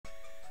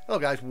Hello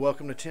guys,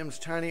 welcome to Tim's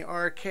Tiny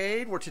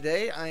Arcade, where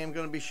today I am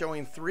going to be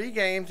showing 3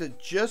 games that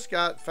just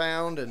got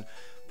found and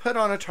put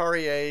on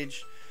Atari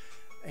Age,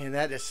 and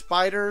that is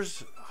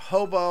Spiders,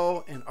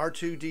 Hobo, and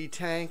R2D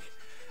Tank.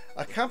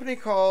 A company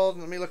called,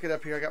 let me look it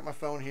up here, I got my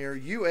phone here,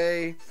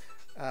 UA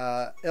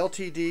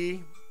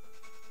Ltd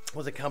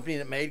was a company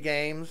that made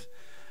games,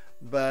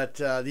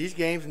 but these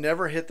games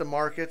never hit the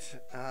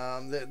market.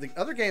 The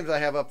other games I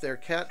have up there,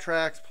 Cat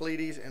Tracks,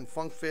 Pleiades, and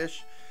Funkfish,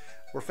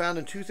 were found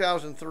in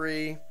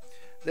 2003.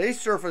 They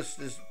surfaced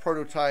as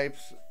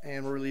prototypes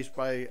and were released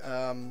by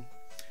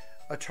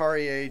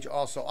Atari Age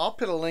also. I'll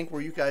put a link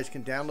where you guys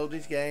can download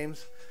these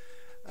games.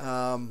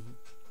 I'll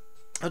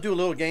do a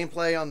little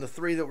gameplay on the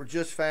 3 that were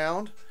just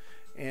found.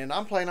 And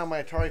I'm playing on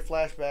my Atari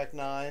Flashback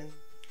 9.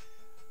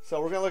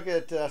 So we're going to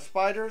look at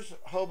Spiders,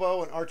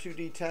 Hobo, and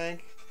R2D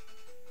Tank.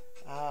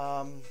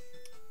 I'm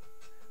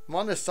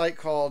on this site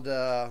called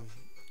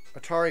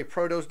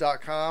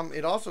AtariProtos.com.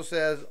 It also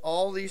says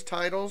all these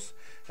titles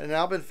have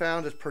now been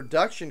found as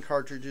production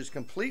cartridges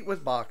complete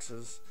with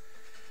boxes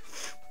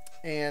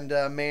and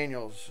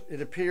manuals.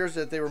 It appears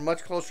that they were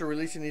much closer to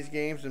releasing these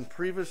games than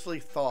previously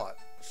thought.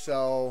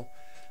 So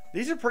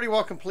these are pretty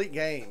well complete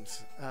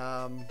games.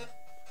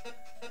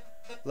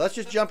 Let's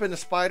just jump into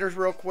Spiders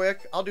real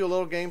quick. I'll do a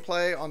little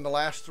gameplay on the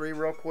last 3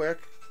 real quick.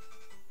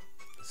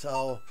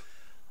 So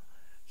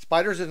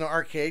Spiders is an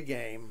arcade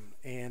game,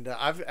 and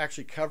I've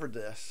actually covered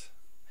this.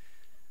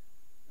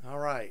 All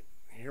right,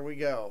 here we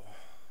go.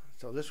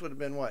 So this would have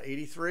been what,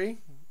 83?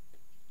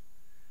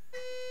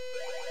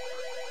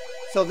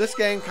 So this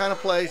game kind of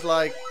plays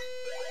like,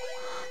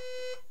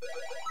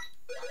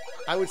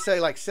 I would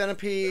say like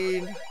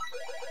Centipede,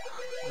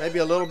 maybe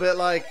a little bit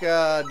like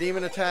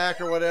Demon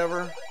Attack or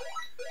whatever.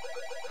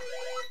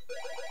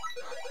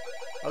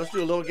 I'll just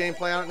do a little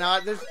gameplay on it. Now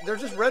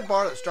there's this red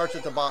bar that starts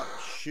at the bottom.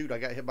 Shoot, I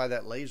got hit by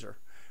that laser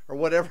or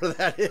whatever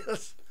that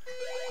is.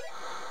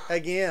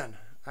 Again,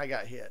 I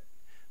got hit.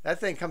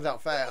 That thing comes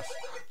out fast.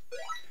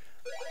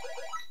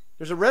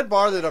 There's a red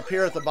bar that up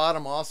here at the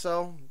bottom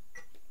also.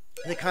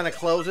 It kind of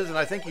closes, and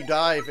I think you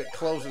die if it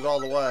closes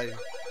all the way.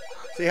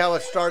 See how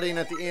it's starting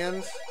at the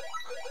ends?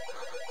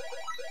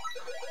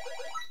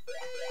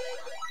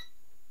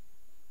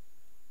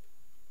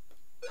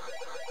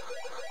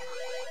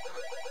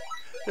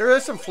 There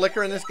is some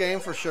flicker in this game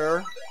for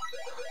sure.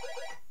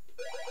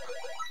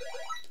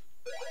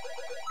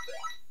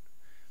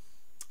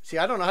 See,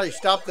 I don't know how you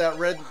stop that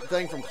red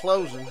thing from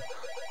closing,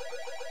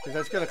 because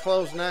that's going to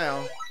close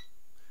now.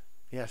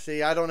 Yeah,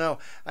 see, I don't know.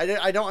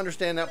 I don't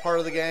understand that part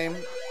of the game.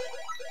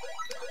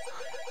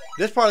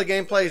 This part of the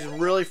gameplay is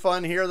really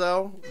fun here,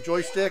 though.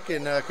 Joystick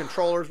and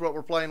controller is what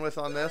we're playing with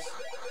on this.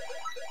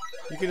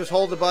 You can just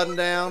hold the button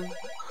down.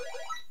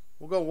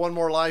 We'll go one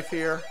more life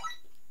here.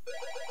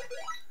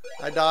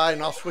 I die,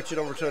 and I'll switch it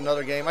over to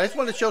another game. I just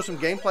wanted to show some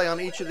gameplay on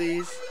each of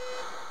these.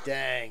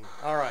 Dang.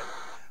 All right.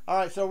 All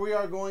right, so we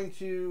are going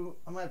to...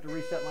 I'm going to have to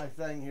reset my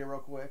thing here real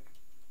quick,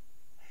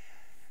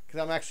 because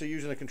I'm actually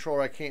using a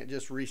controller. I can't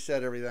just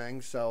reset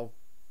everything. So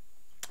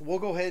we'll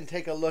go ahead and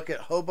take a look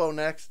at Hobo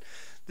next.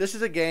 This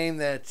is a game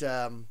that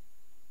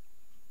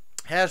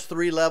has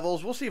 3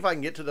 levels. We'll see if I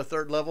can get to the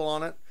 3rd level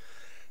on it.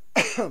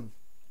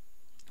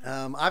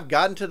 I've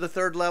gotten to the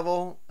 3rd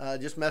level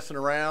just messing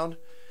around.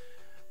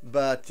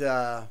 But,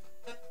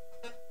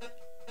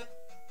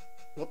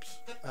 whoops.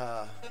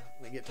 Let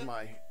me get to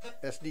my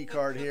SD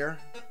card here.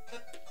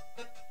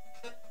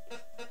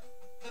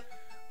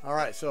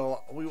 Alright,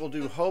 so we will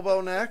do Hobo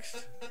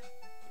next.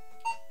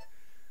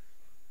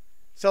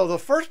 So the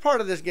first part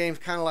of this game is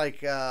kind of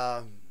like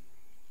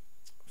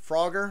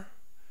Frogger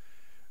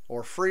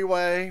or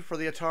Freeway for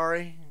the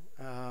Atari.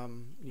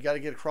 You got to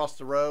get across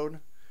the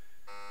road.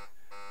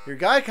 Your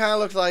guy kind of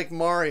looks like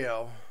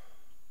Mario.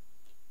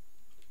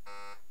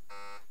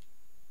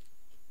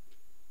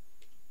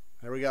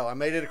 There we go. I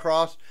made it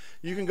across.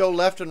 You can go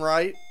left and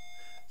right.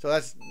 So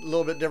that's a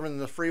little bit different than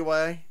the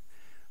Freeway.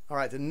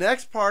 Alright, the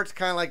next part's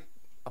kind of like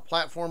a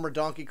platformer,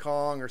 Donkey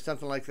Kong or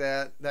something like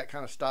that. That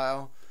kind of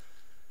style.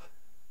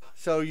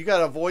 So you got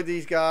to avoid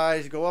these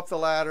guys. Go up the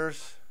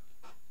ladders.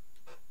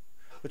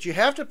 But you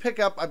have to pick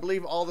up, I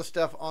believe, all the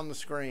stuff on the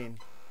screen.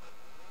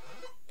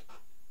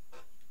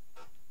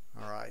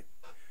 Alright.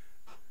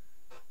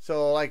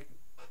 So like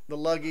the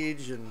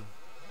luggage and...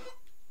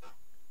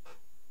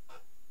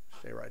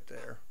 Stay right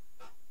there.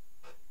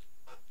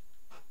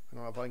 I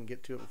don't know if I can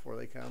get to it before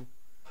they come.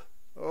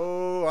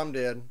 Oh, I'm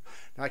dead.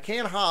 Now I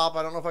can't hop.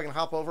 I don't know if I can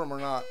hop over them or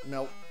not.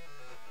 Nope.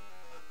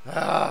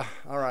 Ah,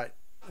 all right.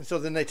 And so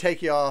then they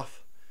take you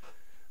off.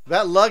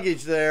 That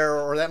luggage there,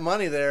 or that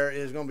money there,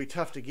 is going to be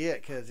tough to get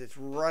because it's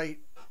right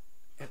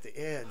at the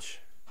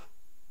edge.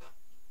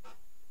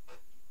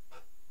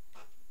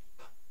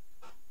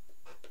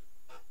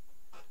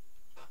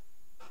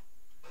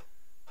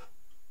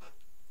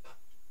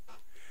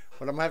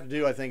 What I'm going to have to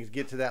do, I think, is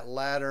get to that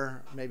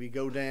ladder, maybe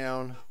go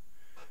down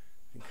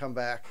and come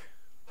back,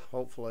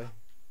 hopefully.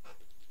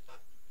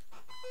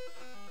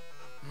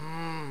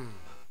 I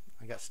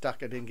got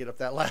stuck. I didn't get up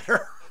that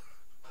ladder.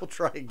 We'll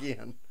try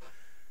again.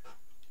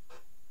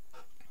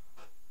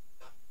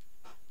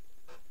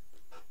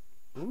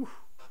 Ooh.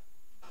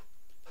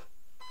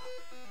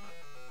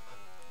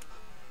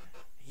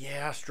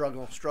 Yeah,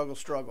 struggle.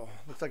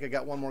 Looks like I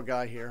got one more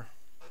guy here.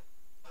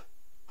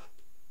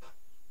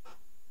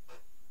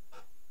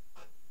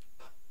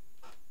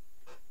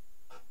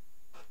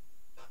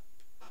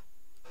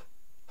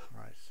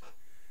 All right.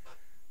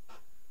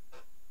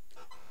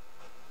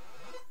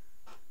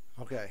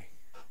 Okay.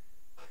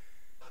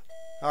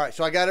 All right,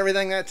 so I got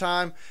everything that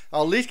time.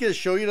 I'll at least get to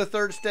show you the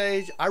third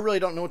stage. I really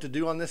don't know what to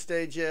do on this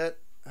stage yet.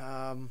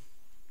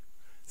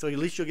 So at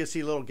least you'll get to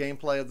see a little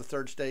gameplay of the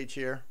third stage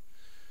here.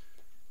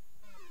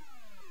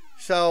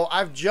 So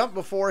I've jumped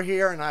before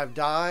here and I've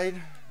died.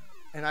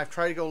 And I've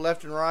tried to go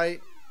left and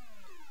right.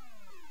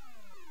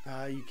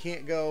 You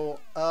can't go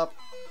up.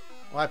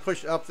 Well, I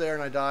pushed up there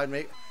and I died.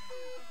 Maybe,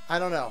 I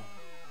don't know.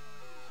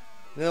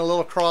 And then a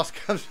little cross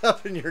comes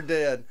up and you're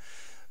dead.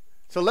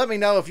 So let me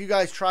know if you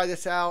guys try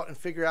this out and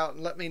figure out,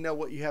 and let me know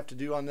what you have to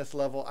do on this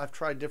level. I've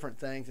tried different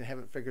things and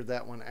haven't figured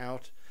that one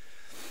out.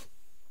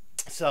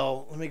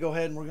 So let me go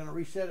ahead and we're going to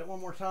reset it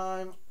one more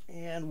time.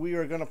 And we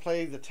are going to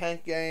play the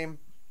tank game.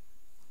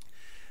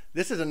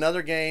 This is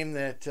another game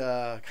that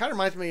kind of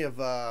reminds me of,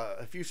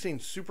 if you've seen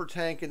Super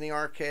Tank in the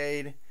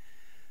arcade.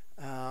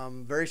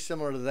 Very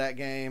similar to that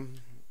game.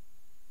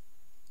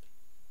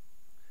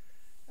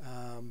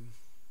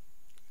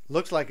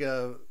 Looks like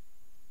a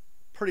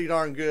pretty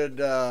darn good,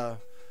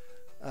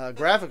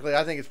 graphically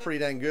I think it's pretty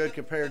dang good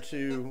compared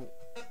to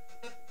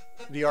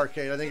the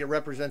arcade. I think it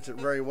represents it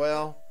very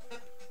well.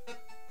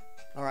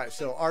 Alright,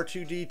 so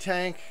R2D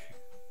tank.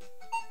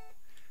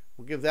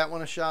 We'll give that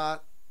one a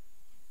shot.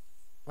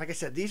 Like I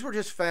said, these were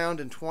just found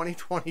in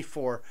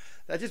 2024.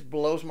 That just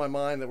blows my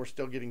mind that we're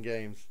still getting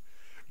games.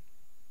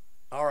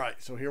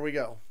 Alright, so here we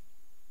go.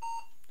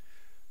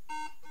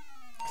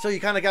 So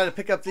you kind of got to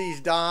pick up these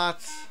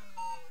dots.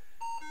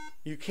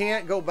 You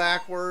can't go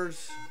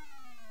backwards.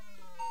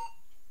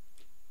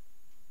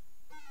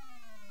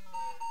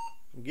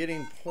 I'm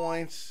getting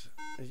points,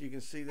 as you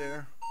can see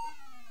there.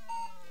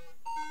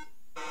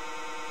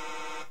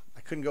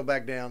 I couldn't go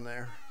back down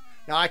there.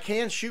 Now I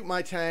can shoot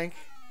my tank.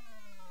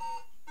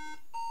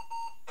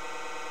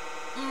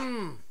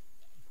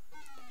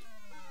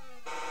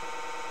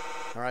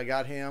 All right,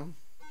 got him.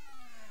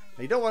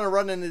 Now, you don't want to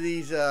run into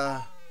these,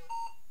 what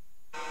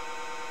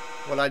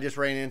I just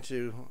ran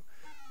into.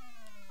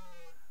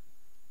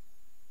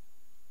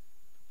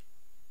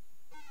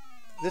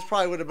 This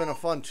probably would have been a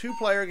fun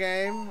two-player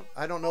game.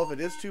 I don't know if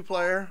it is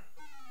two-player.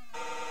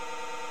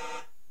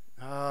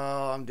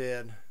 Oh, I'm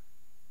dead.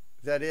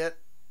 Is that it?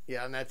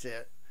 Yeah, and that's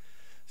it.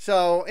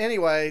 So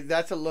anyway,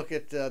 that's a look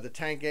at the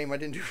tank game. I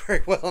didn't do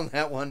very well on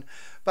that one,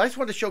 but I just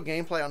wanted to show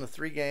gameplay on the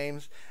 3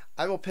 games.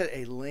 I will put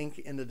a link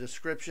in the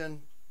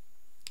description,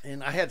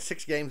 and I had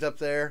 6 games up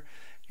there,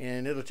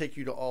 and it'll take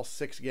you to all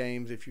 6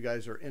 games if you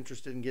guys are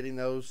interested in getting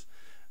those.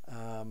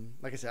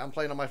 Like I said, I'm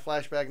playing on my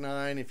Flashback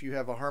 9. If you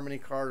have a Harmony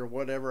card or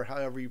whatever,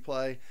 however you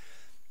play,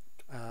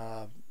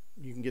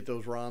 you can get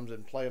those ROMs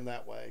and play them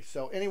that way.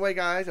 So anyway,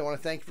 guys, I want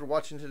to thank you for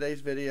watching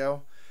today's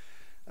video.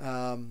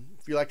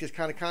 If you like this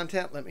kind of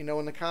content, let me know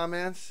in the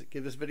comments.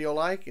 Give this video a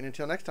like, and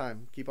until next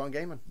time, keep on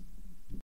gaming.